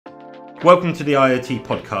Welcome to the IoT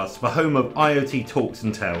podcast, the home of IoT talks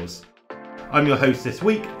and tales. I'm your host this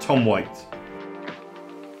week, Tom White.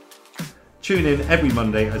 Tune in every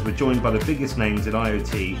Monday as we're joined by the biggest names in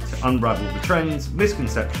IoT to unravel the trends,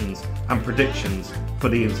 misconceptions and predictions for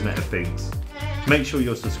the Internet of Things. Make sure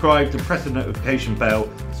you're subscribed and press the notification bell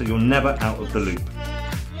so you're never out of the loop.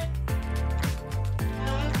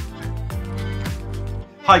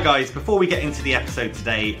 Hi guys, before we get into the episode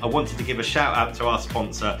today, I wanted to give a shout out to our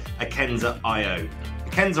sponsor, Akenza.io.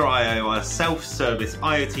 Akenza.io are a self-service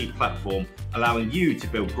IoT platform allowing you to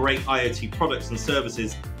build great IoT products and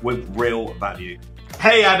services with real value.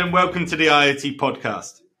 Hey Adam, welcome to the IoT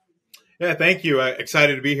podcast. Yeah, thank you.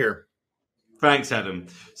 Excited to be here. Thanks, Adam.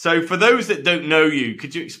 So for those that don't know you,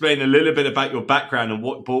 could you explain a little bit about your background and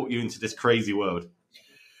what brought you into this crazy world?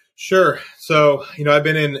 Sure. So, I've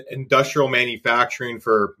been in industrial manufacturing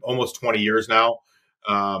for almost 20 years now.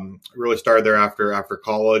 Really started there after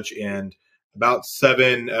college, and about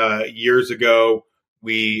 7 years ago,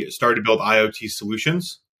 we started to build IoT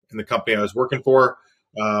solutions in the company I was working for.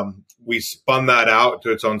 We spun that out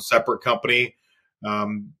to its own separate company,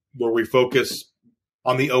 where we focus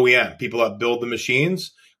on the OEM, people that build the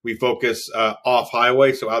machines. We focus off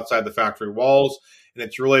highway, so outside the factory walls. And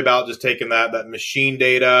it's really about just taking that machine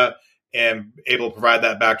data and able to provide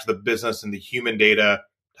that back to the business and the human data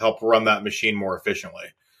to help run that machine more efficiently.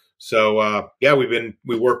 So,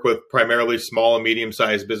 we work with primarily small and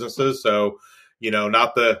medium-sized businesses. So,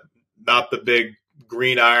 not the big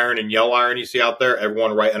green iron and yellow iron you see out there,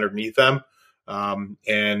 everyone right underneath them.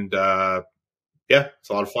 It's a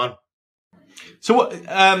lot of fun. So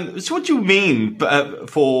what do you mean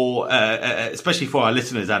for especially for our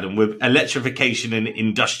listeners, Adam, with electrification in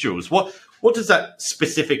industrials? What does that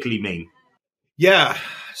specifically mean? Yeah,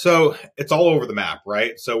 so it's all over the map,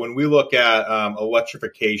 right? So when we look at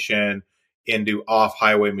electrification into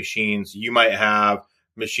off-highway machines, you might have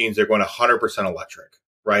machines that are going 100% electric,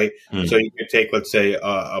 right? Mm. So you could take, let's say,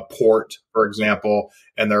 a port, for example,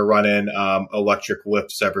 and they're running electric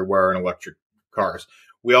lifts everywhere and electric cars.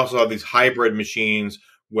 We also have these hybrid machines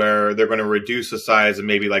where they're going to reduce the size of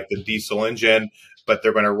maybe like the diesel engine, but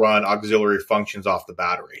they're going to run auxiliary functions off the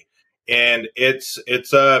battery. And it's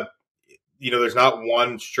there's not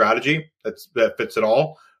one strategy that fits it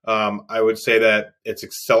all. I would say that it's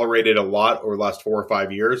accelerated a lot over the last 4 or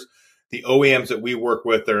 5 years. The OEMs that we work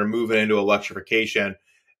with that are moving into electrification,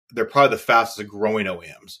 they're probably the fastest growing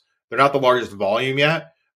OEMs. They're not the largest volume yet,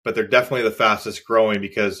 but they're definitely the fastest growing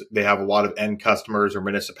because they have a lot of end customers or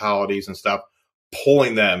municipalities and stuff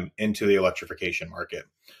pulling them into the electrification market.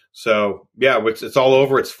 So yeah, it's all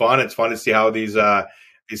over. It's fun. It's fun to see how these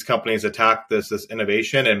companies attack this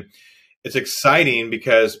innovation. And it's exciting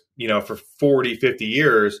because, for 40, 50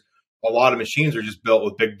 years, a lot of machines are just built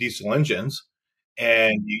with big diesel engines,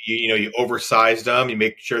 and you oversized them. You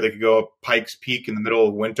make sure they could go up Pikes Peak in the middle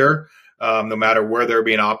of winter, no matter where they're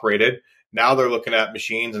being operated. Now they're looking at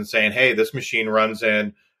machines and saying, hey, this machine runs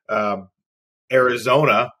in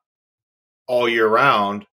Arizona all year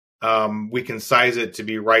round. We can size it to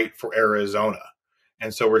be right for Arizona.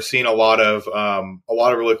 And so we're seeing a lot of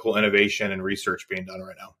really cool innovation and research being done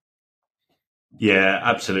right now. Yeah,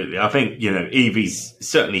 absolutely. I think, EV's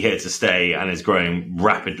certainly here to stay and is growing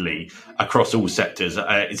rapidly across all sectors.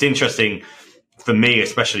 It's interesting for me,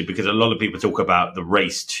 especially because a lot of people talk about the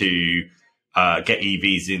race to get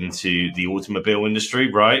EVs into the automobile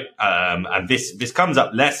industry, right? And this comes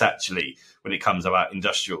up less actually when it comes about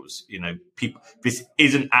industrials. This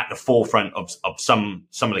isn't at the forefront of some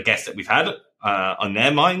of the guests that we've had on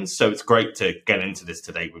their minds. So it's great to get into this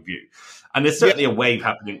today with you. And there's certainly a wave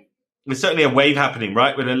happening. There's certainly a wave happening,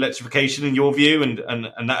 right, with electrification in your view and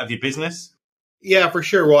that of your business. Yeah, for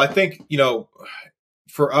sure. Well, I think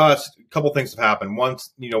for us, a couple of things have happened. One,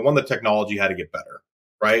 the technology had to get better.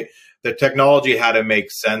 Right? The technology had to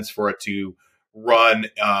make sense for it to run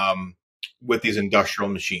with these industrial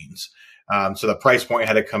machines. So the price point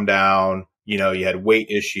had to come down. You had weight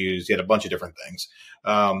issues. You had a bunch of different things.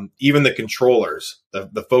 Even the controllers,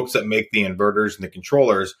 the folks that make the inverters and the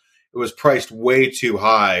controllers, it was priced way too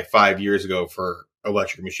high 5 years ago for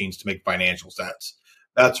electric machines to make financial sense.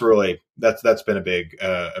 That's been a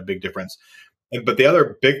big difference. But the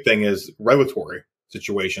other big thing is regulatory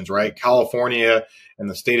situations, right? California and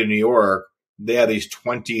the state of New York, they have these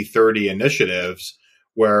 2030 initiatives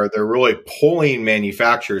where they're really pulling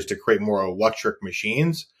manufacturers to create more electric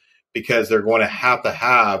machines because they're going to have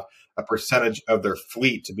a percentage of their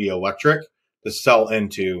fleet to be electric to sell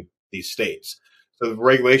into these states. So the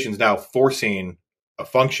regulation's now forcing a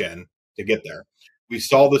function to get there. We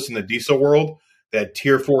saw this in the diesel world. They had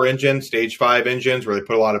tier 4 engines, stage 5 engines, where they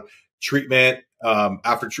put a lot of treatment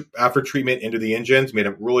after treatment into the engines, made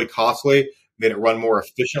it really costly, made it run more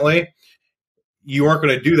efficiently. You weren't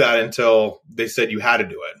going to do that until they said you had to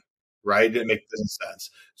do it, right? It didn't make business sense.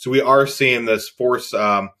 So we are seeing this force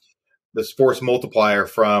multiplier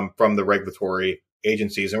from the regulatory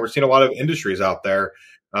agencies, and we're seeing a lot of industries out there,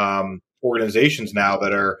 organizations now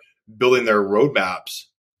that are building their roadmaps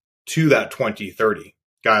to that 2030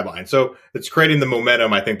 guideline. So it's creating the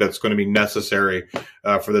momentum, I think, that's going to be necessary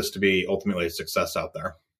for this to be ultimately a success out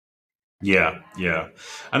there. Yeah, yeah,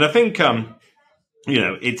 and I think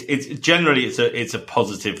it's generally it's a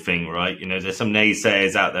positive thing, right? There's some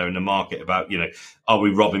naysayers out there in the market about are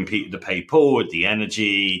we robbing Peter to pay Paul with the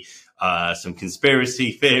energy? Some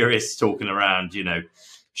conspiracy theorists talking around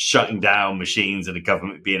shutting down machines and the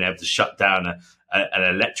government being able to shut down an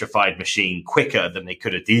electrified machine quicker than they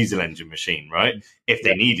could a diesel engine machine, right? If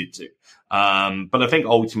they needed to. But I think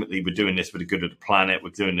ultimately we're doing this for the good of the planet.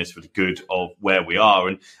 We're doing this for the good of where we are.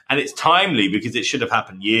 And it's timely because it should have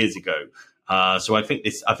happened years ago. So I think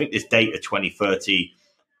this date of 2030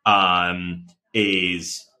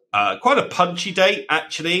 is quite a punchy date,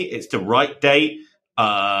 actually. It's the right date.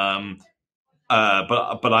 But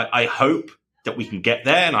I hope that we can get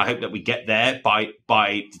there, and I hope that we get there by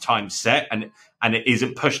the time set, and it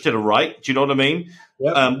isn't pushed to the right. Do you know what I mean?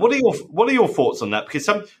 Yep. What are your thoughts on that? Because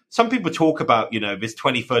some people talk about this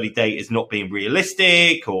 2030 date is not being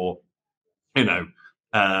realistic, or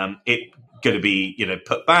it going to be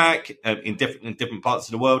put back in different parts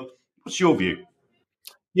of the world. What's your view?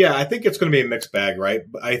 Yeah, I think it's going to be a mixed bag, right?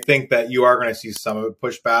 I think that you are going to see some of it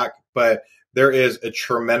pushed back, but there is a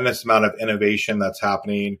tremendous amount of innovation that's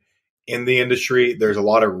happening in the industry. There's a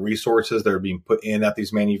lot of resources that are being put in at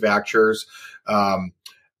these manufacturers.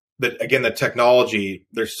 The technology,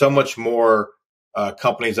 there's so much more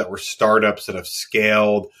companies that were startups that have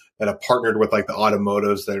scaled, that have partnered with like the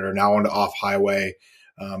automotives that are now into off-highway.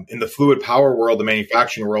 In the fluid power world, the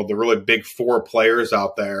manufacturing world, the really big four players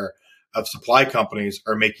out there of supply companies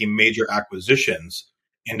are making major acquisitions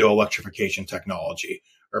into electrification technology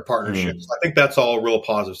or partnerships. I think that's all a real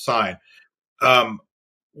positive sign.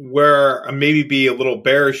 Where I maybe be a little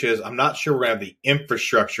bearish is I'm not sure we're going to have the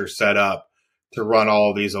infrastructure set up to run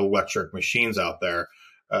all of these electric machines out there.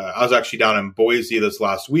 I was actually down in Boise this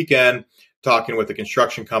last weekend talking with a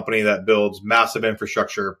construction company that builds massive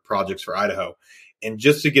infrastructure projects for Idaho. And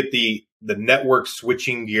just to get the network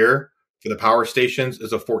switching gear for the power stations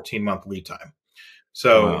is a 14-month lead time.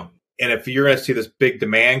 So, wow. And if you're going to see this big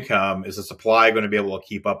demand come, is the supply going to be able to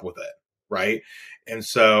keep up with it, right? And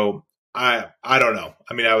so I don't know.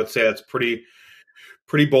 I mean, I would say that's pretty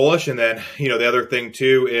bullish. And then, the other thing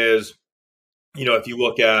too is, if you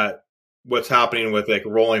look at what's happening with like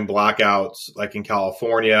rolling blackouts, like in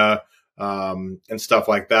California and stuff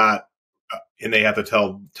like that, and they have to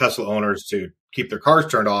tell Tesla owners to keep their cars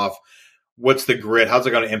turned off. What's the grid? How's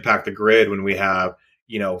it going to impact the grid when we have,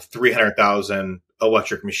 300,000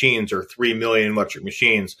 electric machines or 3 million electric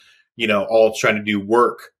machines, all trying to do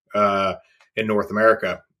work in North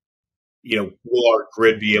America? Will our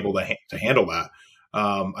grid be able to handle that?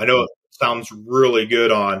 I know it sounds really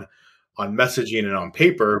good on messaging and on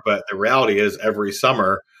paper, but the reality is every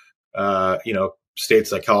summer,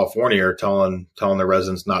 states like California are telling their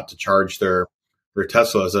residents not to charge their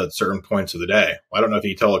Teslas at certain points of the day. I don't know if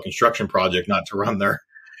you tell a construction project not to run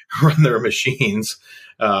their machines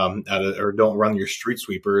or don't run your street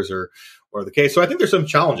sweepers or the case. So I think there's some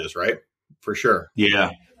challenges, right? For sure.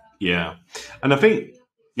 Yeah. And I think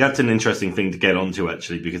that's an interesting thing to get onto,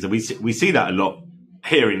 actually, because we see that a lot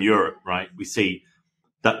here in Europe, right? We see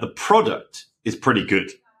that the product is pretty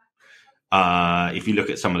good. If you look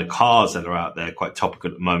at some of the cars that are out there, quite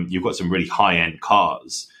topical at the moment, you've got some really high-end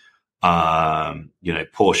cars,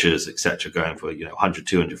 Porsches, etc., going for $100,000,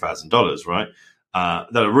 $200,000, right?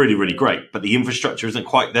 That are really, really great, but the infrastructure isn't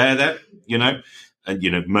quite there, and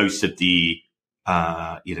most of the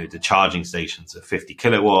the charging stations are 50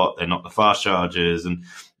 kilowatt. They're not the fast chargers, and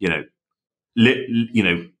and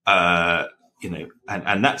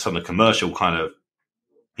that's on the commercial kind of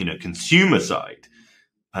consumer side.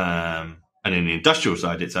 And in the industrial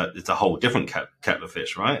side, it's a whole different kettle of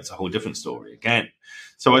fish, right? It's a whole different story again.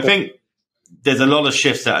 So I think there's a lot of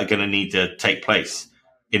shifts that are going to need to take place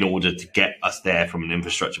in order to get us there from an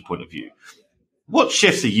infrastructure point of view. What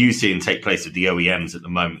shifts are you seeing take place at the OEMs at the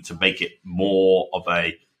moment to make it more of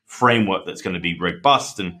a framework that's going to be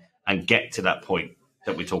robust and get to that point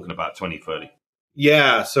that we're talking about 2030?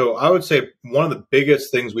 Yeah, so I would say one of the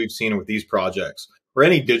biggest things we've seen with these projects, or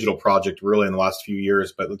any digital project really in the last few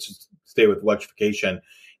years, but let's just stay with electrification,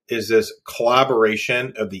 is this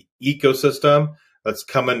collaboration of the ecosystem that's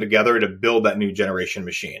coming together to build that new generation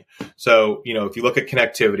machine. So, if you look at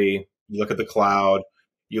connectivity, you look at the cloud,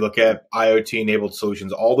 you look at IoT enabled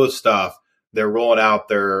solutions, all those stuff, they're rolling out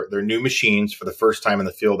their new machines for the first time in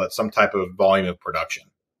the field at some type of volume of production,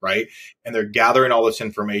 right? And they're gathering all this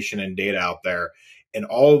information and data out there. And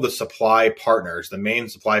all of the supply partners, the main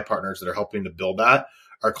supply partners that are helping to build that,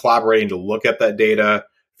 are collaborating to look at that data,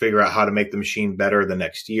 figure out how to make the machine better the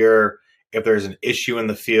next year. If there's an issue in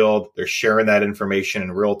the field, they're sharing that information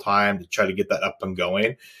in real time to try to get that up and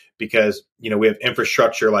going. Because, we have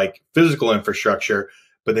infrastructure like physical infrastructure,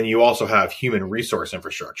 but then you also have human resource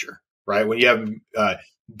infrastructure, right? When you have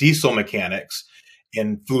diesel mechanics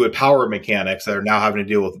and fluid power mechanics that are now having to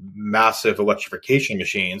deal with massive electrification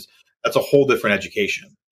machines, that's a whole different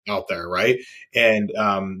education out there, right? And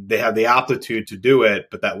they have the aptitude to do it,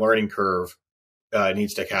 but that learning curve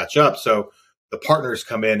needs to catch up. So the partners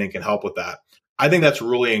come in and can help with that. I think that's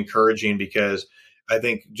really encouraging because I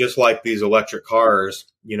think just like these electric cars,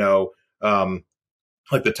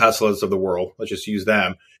 like the Teslas of the world, let's just use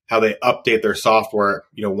them, how they update their software,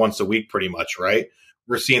 once a week pretty much, right?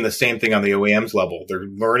 We're seeing the same thing on the OEMs level. They're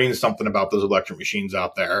learning something about those electric machines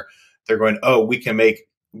out there. They're going, oh, we can make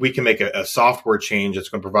a software change that's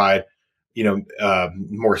going to provide,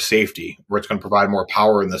 more safety, or it's going to provide more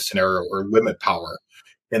power in this scenario or limit power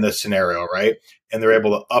in this scenario, right? And they're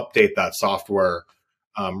able to update that software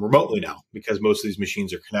remotely now because most of these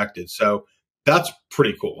machines are connected. So that's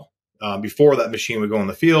pretty cool. Before, that machine would go in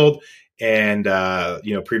the field and,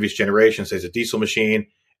 previous generations, say it's a diesel machine,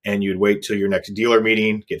 and you'd wait till your next dealer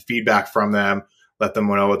meeting, get feedback from them, let them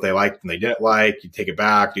know what they liked and they didn't like. You take it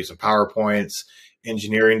back, do some PowerPoints,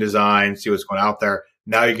 engineering design, see what's going out there.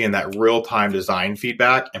 Now you're getting that real-time design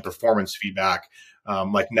feedback and performance feedback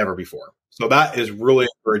like never before. So that is really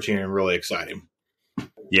encouraging and really exciting.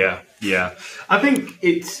 Yeah. I think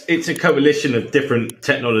it's a coalition of different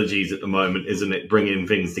technologies at the moment, isn't it? Bringing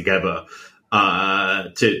things together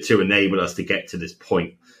to enable us to get to this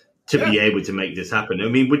point, to be able to make this happen. I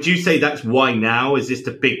mean, would you say that's why now? Is this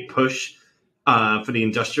the big push for the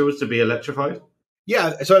industrials to be electrified?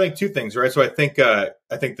 Yeah, so I think two things, right? So I think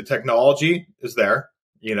the technology is there,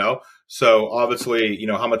 So obviously,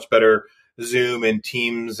 how much better Zoom and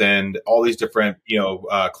Teams and all these different,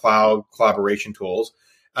 cloud collaboration tools.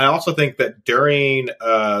 I also think that during,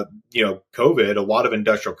 COVID, a lot of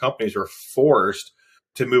industrial companies were forced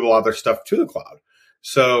to move a lot of their stuff to the cloud.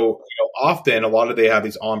 So often they have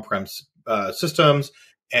these on-prem systems,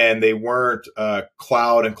 and they weren't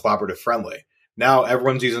cloud and collaborative friendly. Now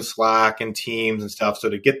everyone's using Slack and Teams and stuff. So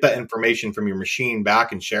to get that information from your machine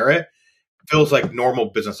back and share it feels like normal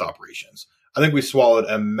business operations. I think we swallowed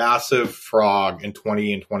a massive frog in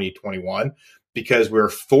 2021 because we were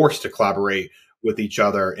forced to collaborate with each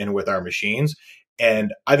other and with our machines.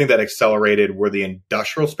 And I think that accelerated where the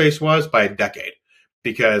industrial space was by a decade,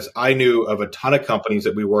 because I knew of a ton of companies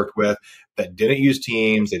that we worked with that didn't use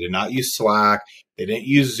Teams, they did not use Slack, they didn't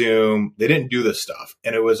use Zoom, they didn't do this stuff.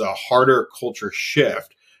 And it was a harder culture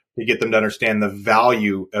shift to get them to understand the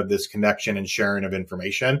value of this connection and sharing of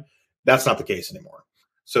information. That's not the case anymore.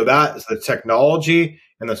 So that is the technology,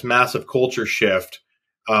 and this massive culture shift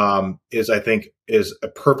is a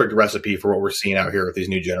perfect recipe for what we're seeing out here with these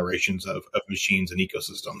new generations of machines and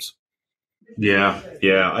ecosystems. Yeah,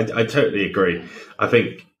 I totally agree. I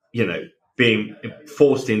think, being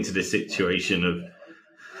forced into this situation of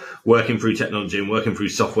working through technology and working through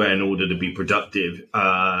software in order to be productive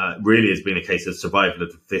really has been a case of survival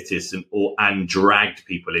of the fittest and dragged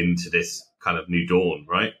people into this kind of new dawn,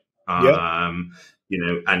 right? And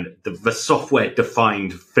the software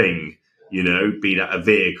defined thing, be that a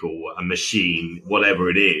vehicle, a machine, whatever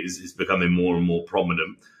it is becoming more and more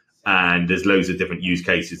prominent. And there's loads of different use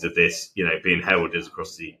cases of this, being heralded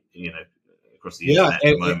across the internet at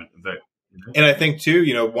the moment. And I think too,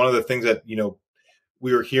 one of the things that,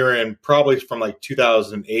 we were hearing probably from like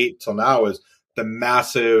 2008 till now is the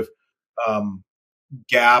massive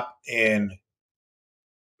gap in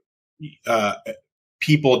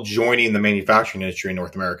people joining the manufacturing industry in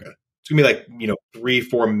North America. It's gonna be like,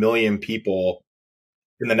 3-4 million people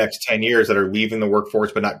in the next 10 years that are leaving the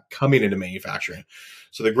workforce, but not coming into manufacturing.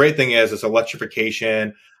 So the great thing is this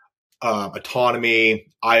electrification, autonomy,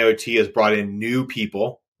 IoT has brought in new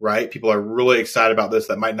people, right? People are really excited about this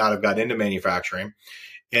that might not have got into manufacturing.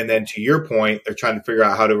 And then to your point, they're trying to figure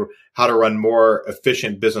out how to run more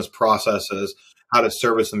efficient business processes, how to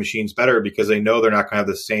service the machines better, because they know they're not going to have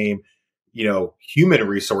the same, human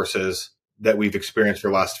resources that we've experienced for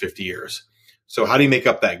the last 50 years. So how do you make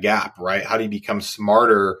up that gap, right? How do you become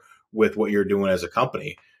smarter with what you're doing as a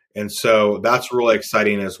company? And so that's really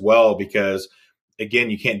exciting as well, because, again,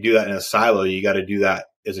 you can't do that in a silo. You got to do that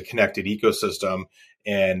as a connected ecosystem.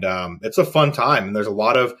 And it's a fun time. And there's a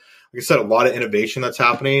lot of, like I said, a lot of innovation that's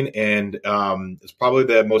happening. And it's probably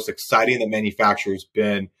the most exciting that manufacturer's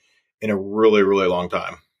been in a really, really long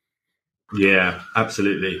time. Yeah,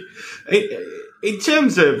 absolutely. In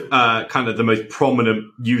terms of kind of the most prominent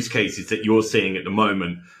use cases that you're seeing at the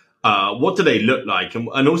moment, what do they look like?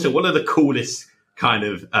 And also, what are the coolest kind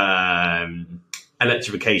of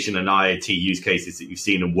electrification and IoT use cases that you've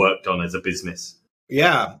seen and worked on as a business?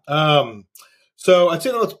 Yeah. So I'd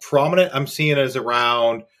say the most prominent I'm seeing is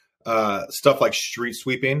around stuff like street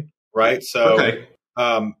sweeping, right? So Okay.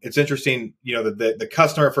 it's interesting, the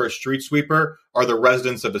customer for a street sweeper are the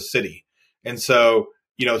residents of a city. And so,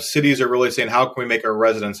 cities are really saying, how can we make our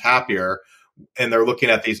residents happier? And they're looking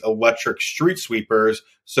at these electric street sweepers.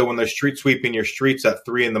 So when they're street sweeping your streets at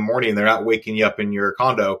 3 a.m, they're not waking you up in your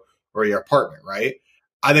condo or your apartment, right?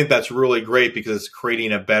 I think that's really great because it's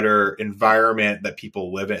creating a better environment that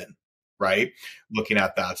people live in, right? Looking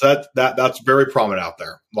at that. So that's very prominent out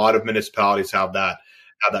there. A lot of municipalities have that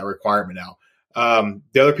requirement now.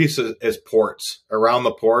 The other piece is ports. Around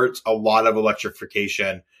the ports, a lot of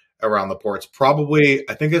electrification around the ports.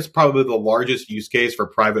 I think it's probably the largest use case for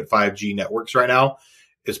private 5G networks right now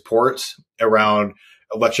is ports around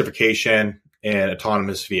electrification and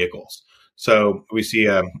autonomous vehicles. So we see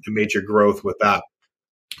a major growth with that.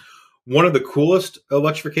 One of the coolest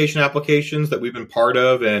electrification applications that we've been part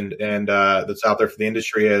of and that's out there for the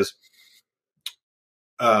industry is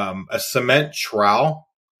a cement trowel.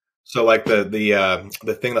 So like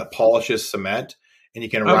the thing that polishes cement, and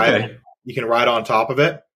you can ride on top of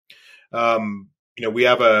it. We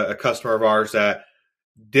have a customer of ours that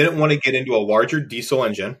didn't want to get into a larger diesel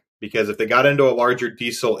engine because if they got into a larger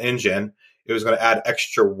diesel engine, it was going to add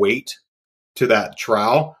extra weight to that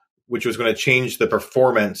trowel, which was going to change the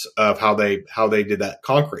performance of how they did that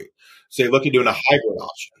concrete. So they looked at doing a hybrid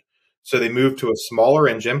option. So they moved to a smaller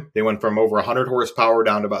engine. They went from over 100 horsepower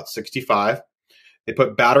down to about 65. They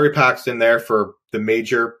put battery packs in there for the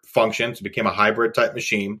major functions. It became a hybrid type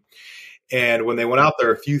machine. And when they went out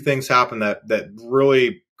there, a few things happened that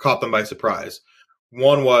really caught them by surprise.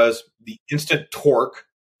 One was the instant torque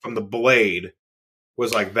from the blade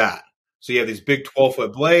was like that. So you have these big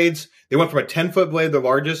 12-foot blades. They went from a 10-foot blade, the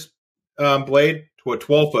largest blade, to a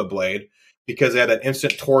 12-foot blade because they had that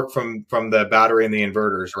instant torque from the battery and the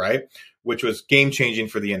inverters, right? Which was game-changing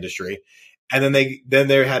for the industry. And then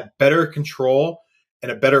they had better control and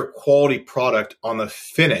a better quality product on the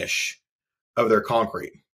finish of their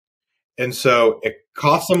concrete. And so it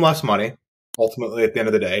cost them less money, ultimately, at the end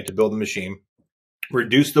of the day, to build the machine,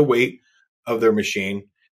 reduce the weight of their machine,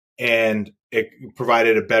 and it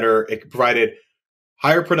provided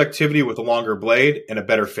higher productivity with a longer blade and a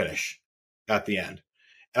better finish at the end.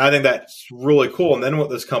 And I think that's really cool. And then what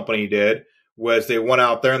this company did was they went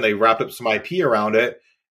out there and they wrapped up some IP around it,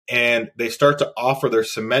 and they start to offer their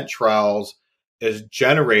cement trowels as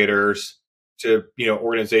generators to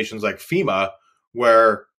organizations like FEMA,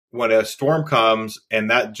 where when a storm comes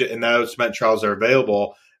and those cement trowels are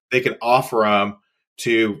available, they can offer them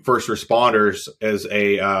to first responders as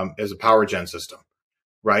a power gen system,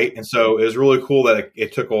 right? And so it was really cool that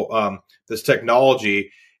it took this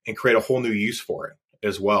technology and create a whole new use for it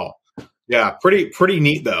as well. Yeah, pretty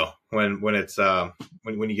neat though when it's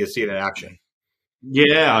when you get to see it in action.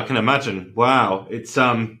 Yeah, I can imagine. Wow, it's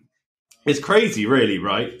crazy, really,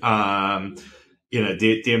 right?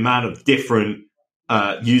 The amount of different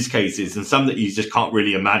use cases and some that you just can't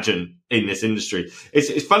really imagine in this industry.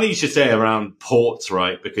 It's funny you should say around ports,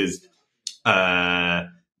 right? Because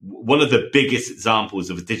one of the biggest examples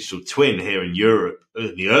of a digital twin here in Europe,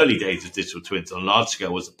 in the early days of digital twins on large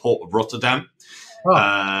scale, was the port of Rotterdam. Oh.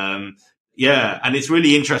 And it's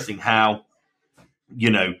really interesting how,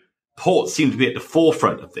 ports seem to be at the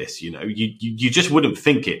forefront of this. You just wouldn't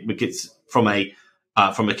think it because from a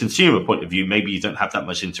consumer point of view, maybe you don't have that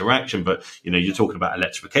much interaction, but you're talking about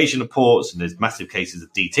electrification of ports, and there's massive cases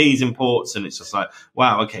of DTs in ports, and it's just like,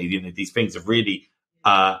 wow, okay, these things are really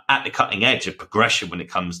at the cutting edge of progression when it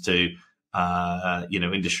comes to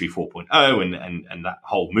Industry 4.0 and that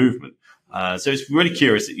whole movement. So it's really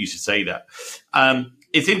curious that you should say that.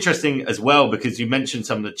 It's interesting as well because you mentioned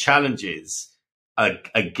some of the challenges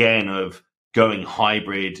again of going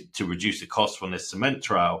hybrid to reduce the cost from this cement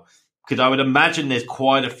trowel. Because I would imagine there's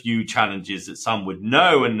quite a few challenges that some would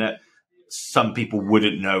know and that some people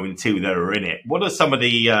wouldn't know until they were in it. What are some of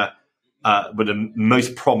the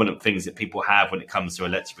most prominent things that people have when it comes to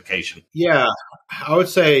electrification? Yeah, I would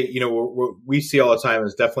say, what we see all the time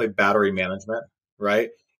is definitely battery management, right?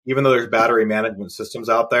 Even though there's battery management systems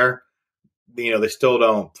out there, they still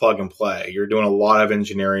don't plug and play. You're doing a lot of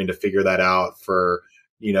engineering to figure that out for,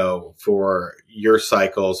 for your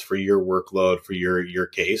cycles, for your workload, for your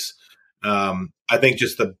case. I think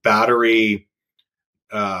just the battery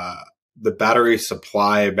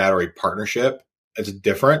supply, battery partnership is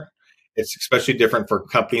different. It's especially different for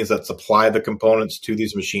companies that supply the components to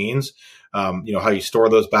these machines. How you store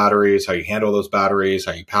those batteries, how you handle those batteries,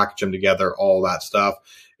 how you package them together, all that stuff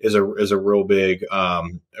is a real big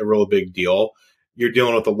deal. You're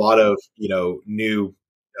dealing with a lot of new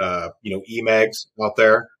EMAGs out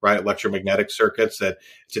there, right? Electromagnetic circuits. That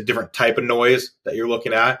it's a different type of noise that you're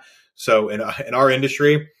looking at. So in our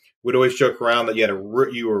industry, we'd always joke around that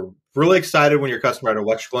you were really excited when your customer had an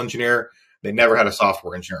electrical engineer. They never had a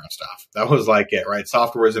software engineer on staff. That was like it, right?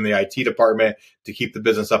 Software was in the IT department to keep the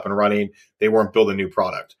business up and running. They weren't building new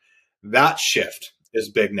product. That shift is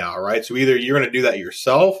big now, right? So either you're going to do that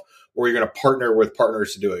yourself or you're going to partner with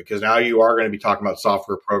partners to do it, because now you are going to be talking about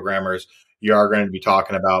software programmers. You are going to be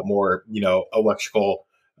talking about more, electrical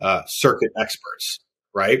circuit experts,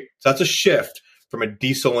 right? So that's a shift from a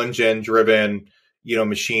diesel engine driven,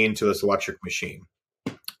 machine to this electric machine.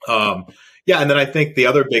 And then I think the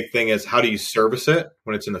other big thing is, how do you service it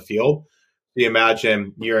when it's in the field? You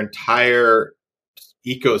imagine your entire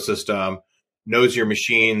ecosystem knows your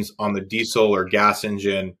machines on the diesel or gas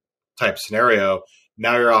engine type scenario.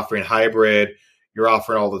 Now you're offering hybrid, you're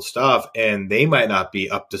offering all this stuff, and they might not be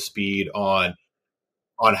up to speed on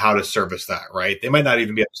how to service that, right? They might not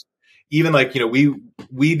even be even like,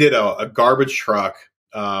 we did a garbage truck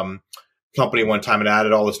company one time and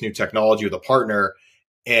added all this new technology with a partner.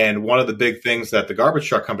 And one of the big things that the garbage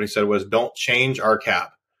truck company said was, don't change our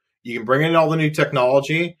cap. You can bring in all the new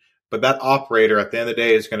technology, but that operator at the end of the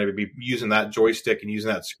day is going to be using that joystick and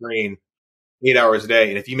using that screen 8 hours a day.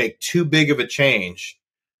 And if you make too big of a change,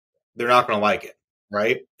 they're not going to like it,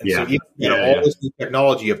 right? And so all this new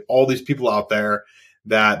technology, you have all these people out there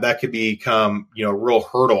that could become, a real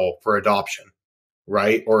hurdle for adoption,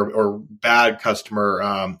 right? Or bad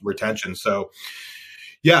customer retention. So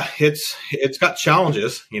it's got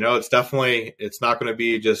challenges. It's not going to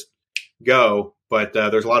be just go, but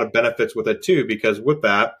there's a lot of benefits with it too, because with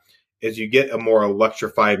that, as you get a more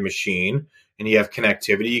electrified machine and you have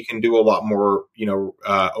connectivity, you can do a lot more,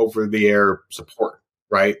 over the air support,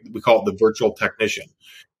 right? We call it the virtual technician.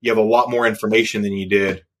 You have a lot more information than you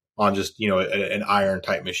did on just, an iron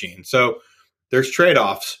type machine. So there's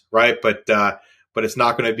trade-offs, right? But it's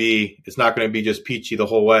not going to be just peachy the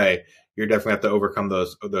whole way. You're definitely have to overcome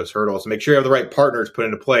those hurdles. Make sure you have the right partners put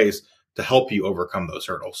into place to help you overcome those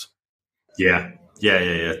hurdles. Yeah,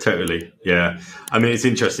 totally. Yeah, I mean, it's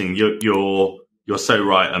interesting. You're so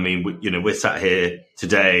right. I mean, we're sat here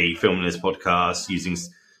today filming this podcast using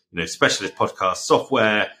specialist podcast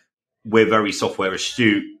software. We're very software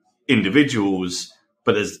astute individuals,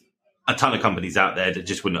 but there's a ton of companies out there that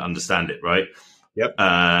just wouldn't understand it, right? Yep.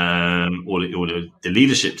 Or the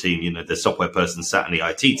leadership team, the software person sat in the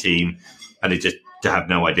IT team, and they just have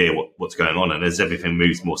no idea what's going on. And as everything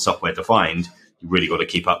moves more software defined, you really got to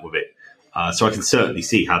keep up with it. So I can certainly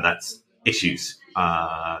see how that's issues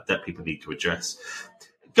that people need to address.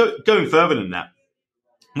 Going further than that,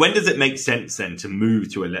 when does it make sense then to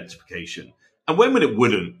move to electrification? And when it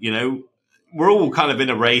wouldn't? We're all kind of in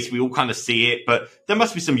a race. We all kind of see it, but there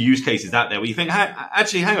must be some use cases out there where you think,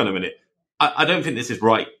 actually, hang on a minute. I don't think this is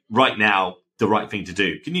right now, the right thing to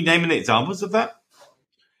do. Can you name any examples of that?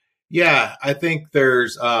 Yeah, I think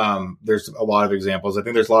there's a lot of examples. I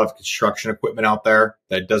think there's a lot of construction equipment out there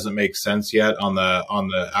that doesn't make sense yet on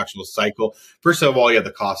the actual cycle. First of all, you have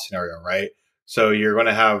the cost scenario, right? So you're going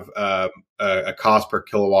to have a cost per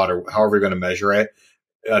kilowatt, or however you're going to measure it,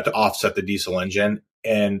 to offset the diesel engine,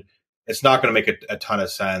 and it's not going to make a ton of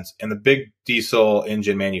sense. And the big diesel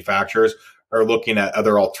engine manufacturers are looking at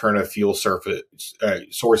other alternative fuel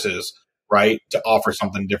sources, right, to offer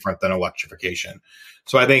something different than electrification.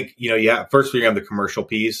 So I think, first you're going to have the commercial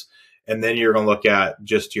piece, and then you're going to look at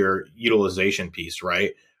just your utilization piece,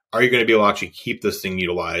 right? Are you going to be able to actually keep this thing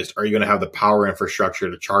utilized? Are you going to have the power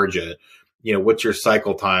infrastructure to charge it? What's your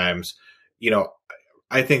cycle times?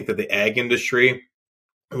 I think that the ag industry,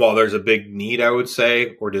 while there's a big need, I would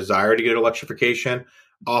say, or desire to get electrification,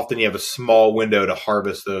 often you have a small window to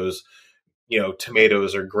harvest those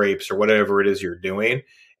tomatoes or grapes or whatever it is you're doing.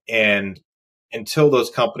 And until those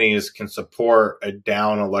companies can support a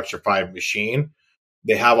down electrified machine,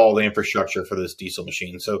 they have all the infrastructure for this diesel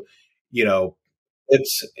machine. So,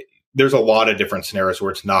 there's a lot of different scenarios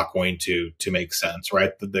where it's not going to make sense,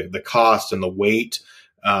 right? The cost and the weight,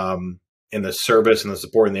 and the service and the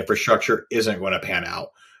support and the infrastructure isn't going to pan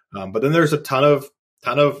out. But then there's a ton of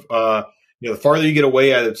The farther you get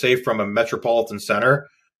away, I would say, from a metropolitan center,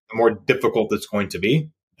 the more difficult it's going to be.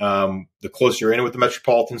 The closer you're in with the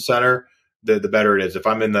metropolitan center, the better it is. If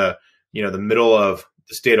I'm in the middle of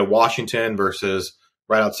the state of Washington versus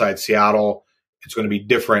right outside Seattle, it's going to be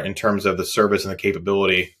different in terms of the service and the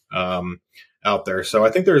capability out there. So I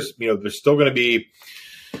think there's still going to be,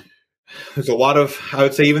 there's a lot of, I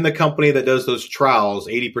would say, even the company that does those trials,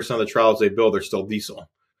 80% of the trials they build are still diesel,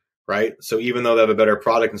 right? So even though they have a better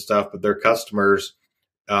product and stuff, but their customers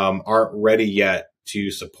aren't ready yet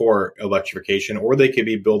to support electrification, or they could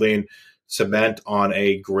be building cement on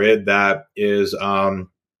a grid that is,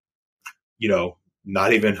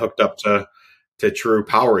 not even hooked up to true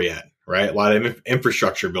power yet, right? A lot of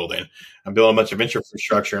infrastructure building. I'm building a bunch of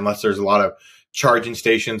infrastructure unless there's a lot of charging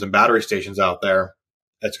stations and battery stations out there.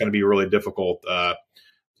 That's going to be really difficult to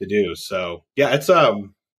do. So yeah, that's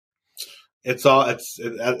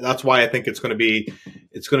why I think it's going to be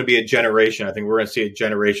a generation. I think we're going to see a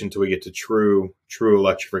generation till we get to true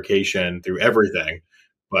electrification through everything.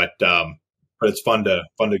 But it's fun to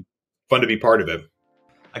be part of it.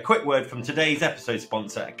 A quick word from today's episode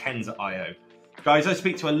sponsor, Akenza.io. Guys, I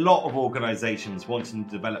speak to a lot of organizations wanting to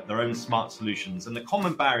develop their own smart solutions, and the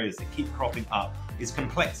common barriers that keep cropping up is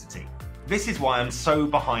complexity. This is why I'm so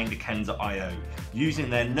behind Akenza.io. Using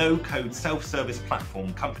their no-code self-service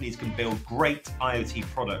platform, companies can build great IoT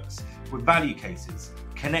products with value cases,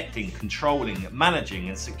 connecting, controlling, managing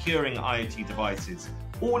and securing IoT devices,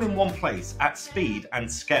 all in one place at speed and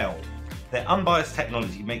scale. Their unbiased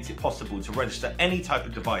technology makes it possible to register any type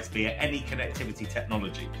of device via any connectivity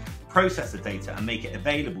technology, process the data and make it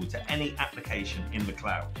available to any application in the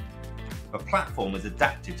cloud. The platform is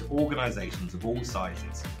adapted to organizations of all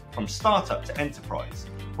sizes, from startup to enterprise,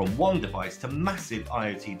 from one device to massive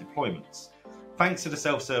IoT deployments. Thanks to the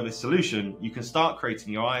self-service solution, you can start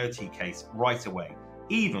creating your IoT case right away,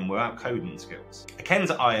 even without coding skills.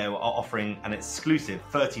 Akenza.io are offering an exclusive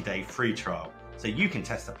 30-day free trial, so you can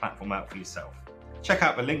test the platform out for yourself. Check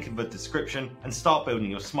out the link in the description and start building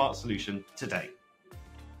your smart solution today.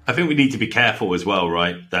 I think we need to be careful as well,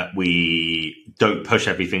 right, that we don't push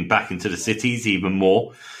everything back into the cities even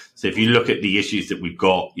more. So if you look at the issues that we've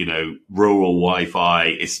got, rural Wi-Fi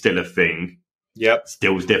is still a thing. Yep.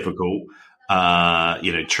 Still difficult.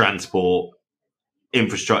 Transport,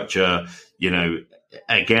 infrastructure,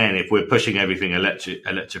 again, if we're pushing everything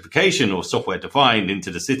electrification or software defined into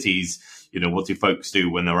the cities, what do folks do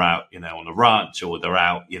when they're out, on a ranch or they're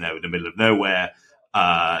out, in the middle of nowhere?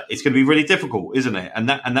 It's going to be really difficult, isn't it? And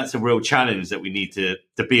that's a real challenge that we need to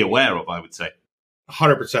be aware of, I would say.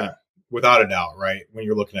 100%, without a doubt, right? When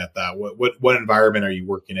you're looking at that, what environment are you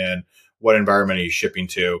working in? What environment are you shipping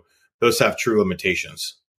to? Those have true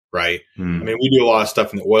limitations, right? I mean, we do a lot of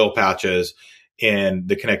stuff in the oil patches, and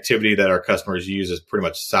the connectivity that our customers use is pretty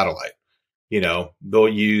much satellite. They'll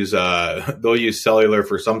use cellular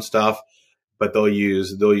for some stuff, but they'll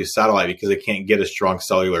use satellite because they can't get a strong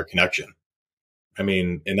cellular connection. I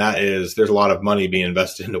mean, and there's a lot of money being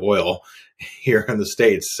invested into oil here in the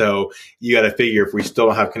States. So you got to figure if we still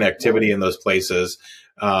don't have connectivity in those places,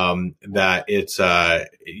 that it's, a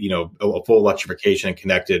full electrification and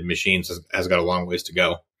connected machines has got a long ways to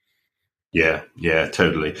go. Yeah,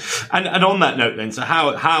 totally. And on that note then, so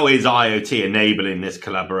how is IoT enabling this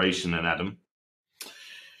collaboration then, Adam?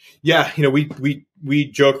 Yeah,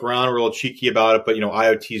 we joke around, we're a little cheeky about it, but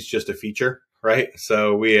IoT is just a feature, right?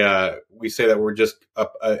 So we say that we're just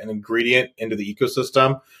an ingredient into the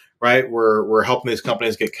ecosystem, right? We're helping these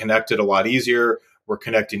companies get connected a lot easier. We're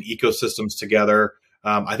connecting ecosystems together.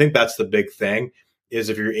 I think that's the big thing, is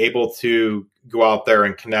if you're able to go out there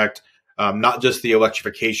and connect not just the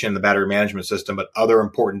electrification, the battery management system, but other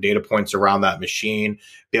important data points around that machine,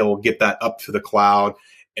 be able to get that up to the cloud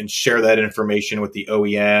and share that information with the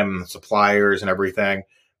OEM and the suppliers and everything.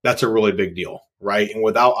 That's a really big deal, right? And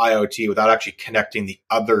without IoT, without actually connecting the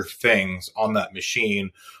other things on that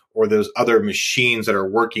machine or those other machines that are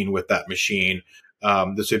working with that machine,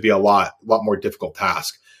 this would be a lot more difficult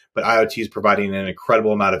task. But IoT is providing an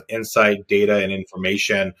incredible amount of insight, data, and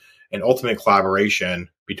information, and ultimate collaboration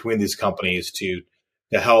between these companies to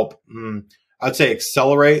help, I'd say,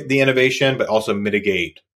 accelerate the innovation, but also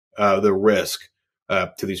mitigate the risk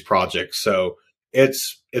to these projects. So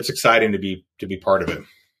it's exciting to be part of it.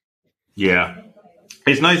 Yeah,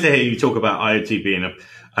 it's nice to hear you talk about IoT being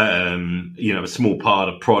a small part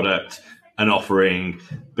of product and offering,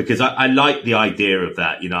 because I like the idea of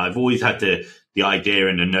that. I've always had the idea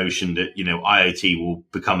and the notion that, IoT will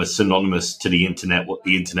become as synonymous to the internet, what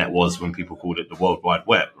the internet was when people called it the World Wide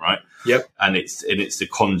Web, right? Yep. And it's the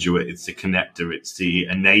conduit, it's the connector, it's the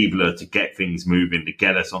enabler to get things moving, to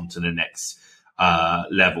get us onto the next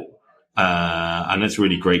level. And it's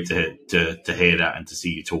really great to hear that and to see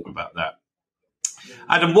you talk about that.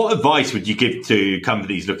 Adam, what advice would you give to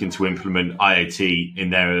companies looking to implement IoT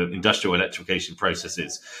in their industrial electrification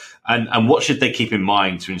processes? And what should they keep in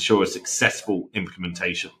mind to ensure a successful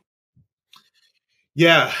implementation?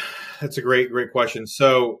 Yeah, that's a great question.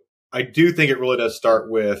 So I do think it really does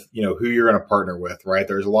start with, who you're going to partner with, right?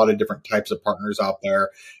 There's a lot of different types of partners out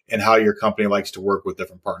there and how your company likes to work with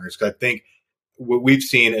different partners. Because I think what we've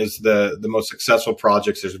seen is the most successful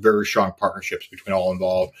projects, there's very strong partnerships between all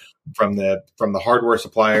involved, from the hardware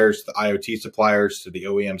suppliers, the IoT suppliers, to the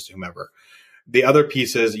OEMs, to whomever. The other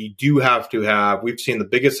piece is you do have to have, we've seen the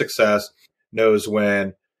biggest success knows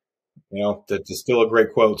when, to steal a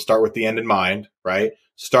great quote, start with the end in mind, right?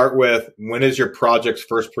 Start with, when is your project's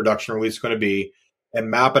first production release going to be, and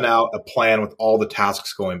mapping out a plan with all the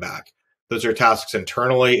tasks going back. Those are tasks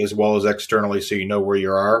internally as well as externally, so you know where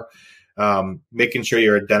you are. Making sure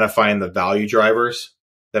you're identifying the value drivers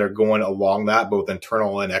that are going along that, both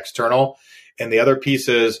internal and external. And the other piece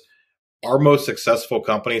is, our most successful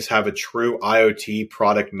companies have a true IoT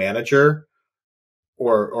product manager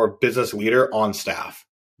or business leader on staff.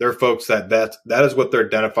 They're folks that is what they're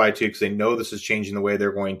identified to, because they know this is changing the way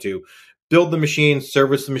they're going to build the machines,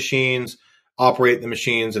 service the machines, operate the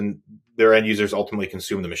machines, and their end users ultimately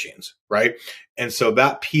consume the machines, right? And so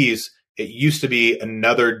that piece, it used to be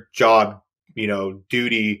another job,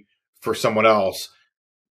 duty for someone else.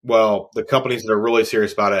 Well, the companies that are really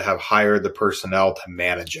serious about it have hired the personnel to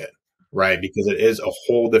manage it, right? Because it is a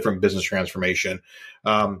whole different business transformation.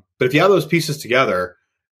 But if you have those pieces together,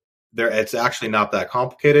 it's actually not that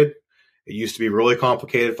complicated. It used to be really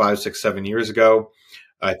complicated 5, 6, 7 years ago.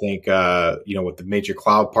 I think, what the major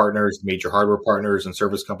cloud partners, major hardware partners, and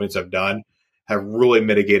service companies have done, have really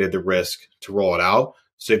mitigated the risk to roll it out.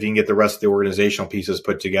 So if you can get the rest of the organizational pieces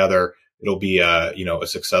put together, it'll be a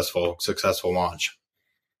successful launch.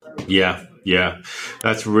 Yeah.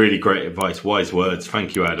 That's really great advice. Wise words.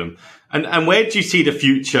 Thank you, Adam. And where do you see the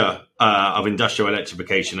future of industrial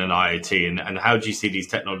electrification and IoT, and how do you see these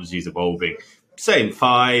technologies evolving, say in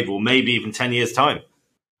 5 or maybe even 10 years' time?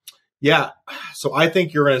 Yeah. So I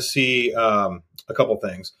think you're going to see a couple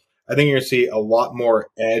things. I think you're going to see a lot more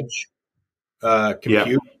edge compute.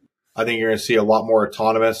 Yeah. I think you're going to see a lot more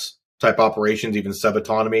autonomous type operations, even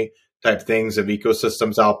sub-autonomy type things of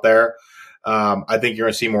ecosystems out there. I think you're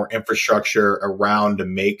going to see more infrastructure around to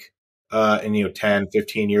make, in 10,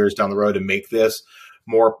 15 years down the road, to make this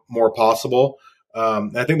more possible.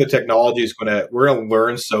 I think the technology is we're going to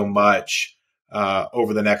learn so much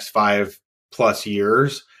over the next 5+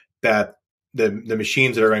 years that the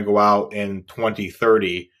machines that are going to go out in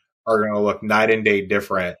 2030 are going to look night and day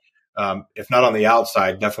different. If not on the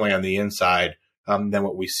outside, definitely on the inside, than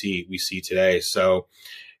what we see today. So,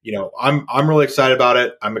 I'm really excited about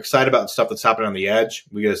it. I'm excited about stuff that's happening on the edge.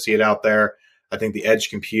 We got to see it out there. I think the edge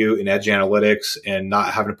compute and edge analytics, and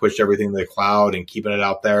not having to push everything to the cloud and keeping it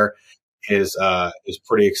out there is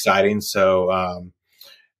pretty exciting. So,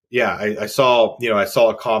 I saw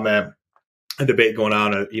a comment, a debate going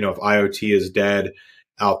on, if IoT is dead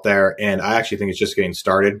out there, and I actually think it's just getting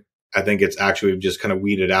started. I think it's actually just kind of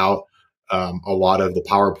weeded out a lot of the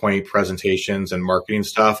PowerPoint presentations and marketing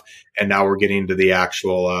stuff, and now we're getting to the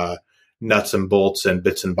actual nuts and bolts and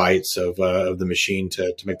bits and bytes of the machine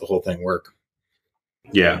to make the whole thing work.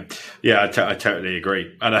 Yeah, I totally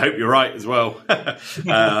agree, and I hope you're right as well. But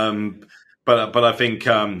I think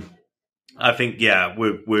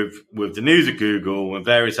with the news of Google and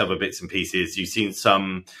various other bits and pieces, you've seen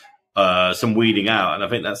some weeding out, and I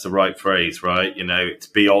think that's the right phrase, right? It's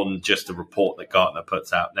beyond just a report that Gartner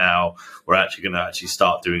puts out now. We're actually going to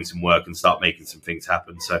start doing some work and start making some things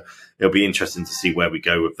happen. So it'll be interesting to see where we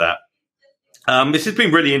go with that. This has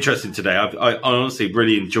been really interesting today. I honestly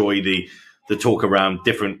really enjoy the talk around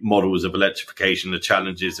different models of electrification, the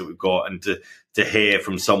challenges that we've got, and to hear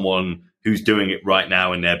from someone who's doing it right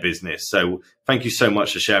now in their business. So thank you so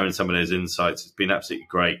much for sharing some of those insights. It's been absolutely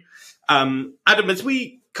great. Adam, as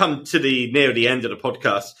we come to near the end of the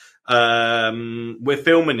podcast, we're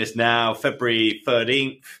filming this now, February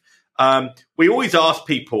 13th. We always ask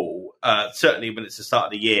people, certainly when it's the start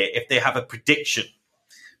of the year, if they have a prediction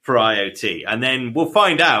for IoT, and then we'll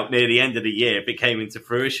find out near the end of the year if it came into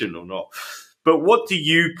fruition or not. But what do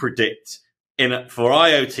you predict for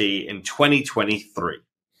IoT in 2023?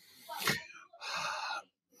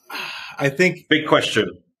 I think big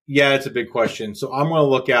question. Yeah, it's a big question. So I'm going to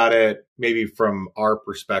look at it maybe from our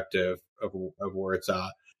perspective of where it's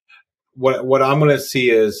at. What I'm going to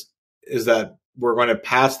see is that we're going to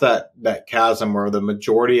pass that chasm where the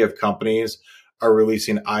majority of companies are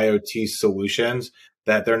releasing IoT solutions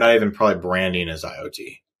that they're not even probably branding as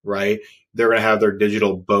IoT, right? They're going to have their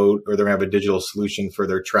digital boat, or they're going to have a digital solution for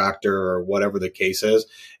their tractor, or whatever the case is.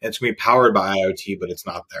 And it's going to be powered by IoT, but it's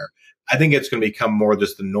not there. I think it's going to become more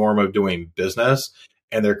just the norm of doing business,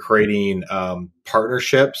 and they're creating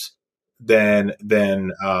partnerships than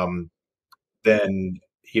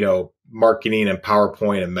marketing and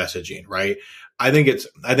PowerPoint and messaging, right? I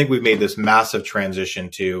think we've made this massive transition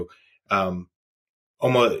to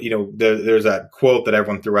almost, there's that quote that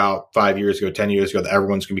everyone threw out 5 years ago, 10 years ago, that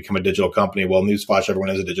everyone's going to become a digital company. Well, newsflash, everyone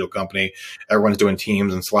is a digital company. Everyone's doing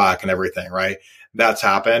Teams and Slack and everything, right? That's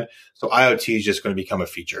happened. So IoT is just going to become a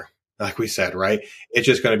feature, like we said, right? It's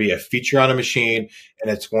just going to be a feature on a machine,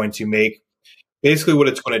 and it's going to make, basically what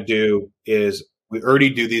it's going to do is, we already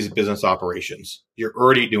do these business operations. You're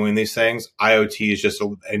already doing these things. IoT is just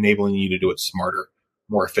enabling you to do it smarter,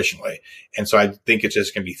 more efficiently. And so I think it's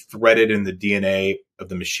just going to be threaded in the DNA of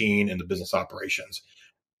the machine and the business operations.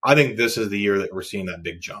 I think this is the year that we're seeing that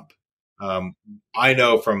big jump. I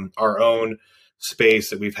know from our own space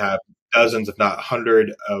that we've had dozens, if not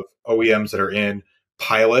 100 of OEMs that are in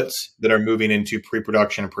pilots that are moving into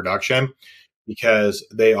pre-production and production, because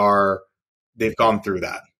they've gone through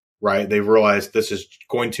that, right? They've realized this is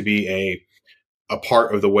going to be a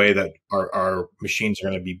part of the way that our machines are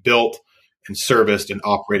going to be built and serviced and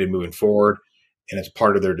operated moving forward. And it's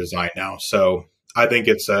part of their design now. So I think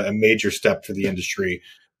it's a major step for the industry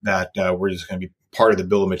that we're just going to be part of the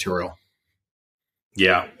bill of material.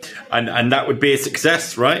 Yeah. And that would be a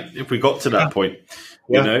success, right? If we got to that point,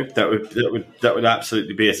 that would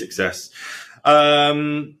absolutely be a success.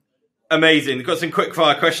 Amazing. We've got some quick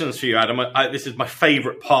fire questions for you, Adam. This is my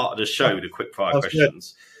favorite part of the show, the quick fire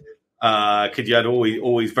questions. Because you had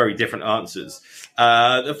always very different answers.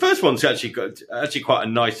 The first one's actually quite a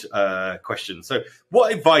nice question. So,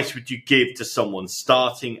 what advice would you give to someone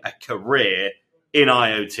starting a career in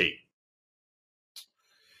IoT?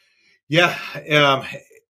 Yeah,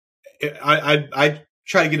 I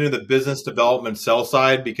try to get into the business development sell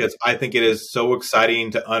side, because I think it is so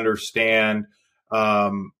exciting to understand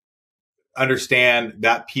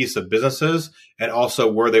that piece of businesses, and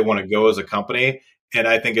also where they want to go as a company. And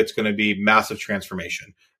I think it's going to be massive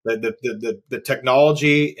transformation. The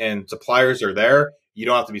technology and suppliers are there. You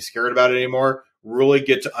don't have to be scared about it anymore. Really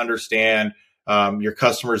get to understand your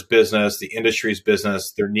customer's business, the industry's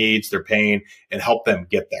business, their needs, their pain, and help them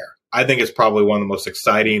get there. I think it's probably one of the most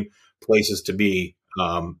exciting places to be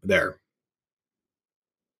there.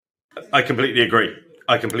 I completely agree.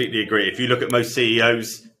 If you look at most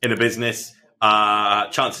CEOs in a business,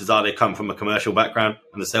 chances are they come from a commercial background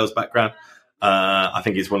and a sales background. I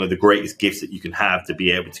think it's one of the greatest gifts that you can have, to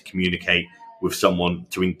be able to communicate with someone,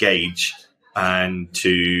 to engage, and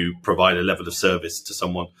to provide a level of service to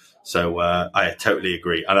someone. So I totally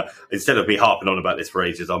agree. And instead of me harping on about this for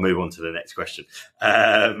ages, I'll move on to the next question.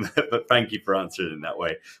 But thank you for answering in that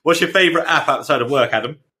way. What's your favorite app outside of work,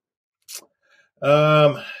 Adam?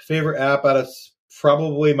 Favorite app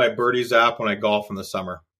probably my Birdies app when I golf in the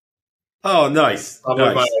summer. Oh, nice.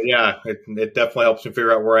 It definitely helps me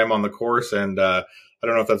figure out where I am on the course, and I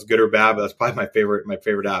don't know if that's good or bad, but that's probably my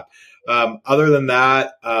favorite app. Other than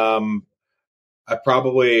that, I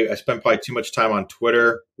spend probably too much time on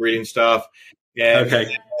Twitter reading stuff, and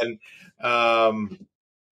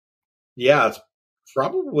it's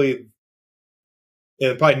probably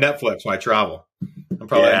Netflix when I travel. I'm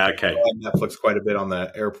probably on Netflix quite a bit on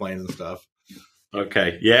the airplanes and stuff.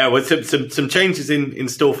 Okay. Yeah. Well, some changes in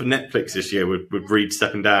store for Netflix this year, with Reed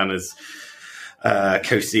stepping down as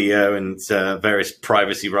co-CEO, and various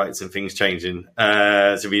privacy rights and things changing.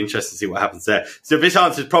 So it'll be interesting to see what happens there. So this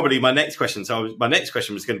answers probably my next question. So my next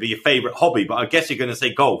question was going to be your favorite hobby, but I guess you're going to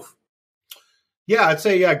say golf. Yeah, I'd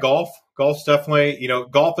say, golf. Golf's definitely,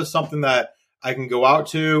 golf is something that I can go out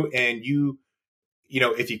to, and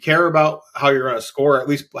if you care about how you're going to score, at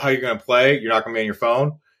least how you're going to play, you're not going to be on your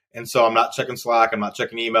phone. And so I'm not checking Slack. I'm not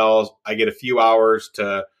checking emails. I get a few hours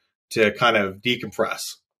to kind of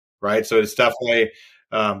decompress, right? So it's definitely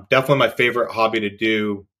my favorite hobby to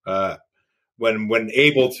do when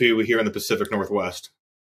able to here in the Pacific Northwest.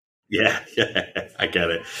 Yeah, I get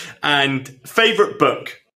it. And favorite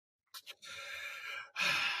book?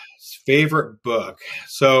 Favorite book.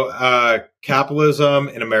 So Capitalism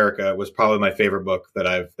in America was probably my favorite book that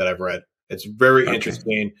I've read. It's very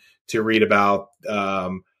interesting to read about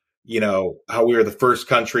how we were the first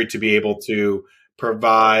country to be able to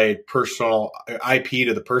provide personal IP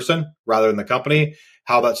to the person rather than the company,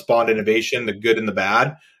 how that spawned innovation, the good and the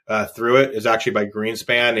bad through it. Is actually by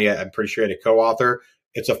Greenspan. I'm pretty sure he had a co-author.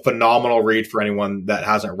 It's a phenomenal read for anyone that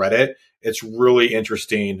hasn't read it. It's really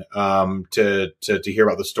interesting to hear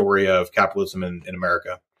about the story of capitalism in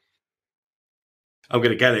America. I'm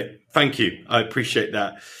going to get it. Thank you. I appreciate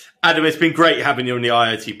that. Adam, it's been great having you on the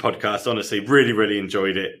IoT podcast. Honestly, really, really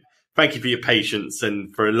enjoyed it. Thank you for your patience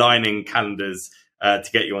and for aligning calendars to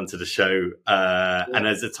get you onto the show. And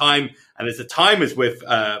as the time as we're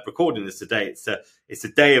recording this today, it's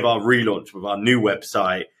the day of our relaunch with our new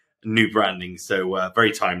website, new branding. So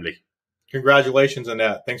very timely. Congratulations on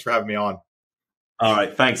that. Thanks for having me on. All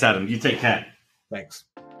right. Thanks, Adam. You take care. Thanks.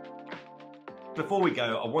 Before we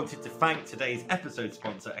go, I wanted to thank today's episode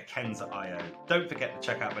sponsor, Akenza.io. Don't forget to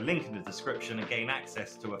check out the link in the description and gain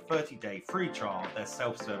access to a 30-day free trial of their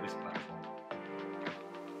self-service platform.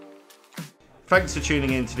 Thanks for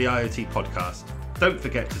tuning in to the IoT podcast. Don't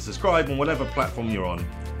forget to subscribe on whatever platform you're on.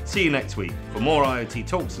 See you next week for more IoT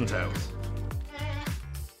talks and tales.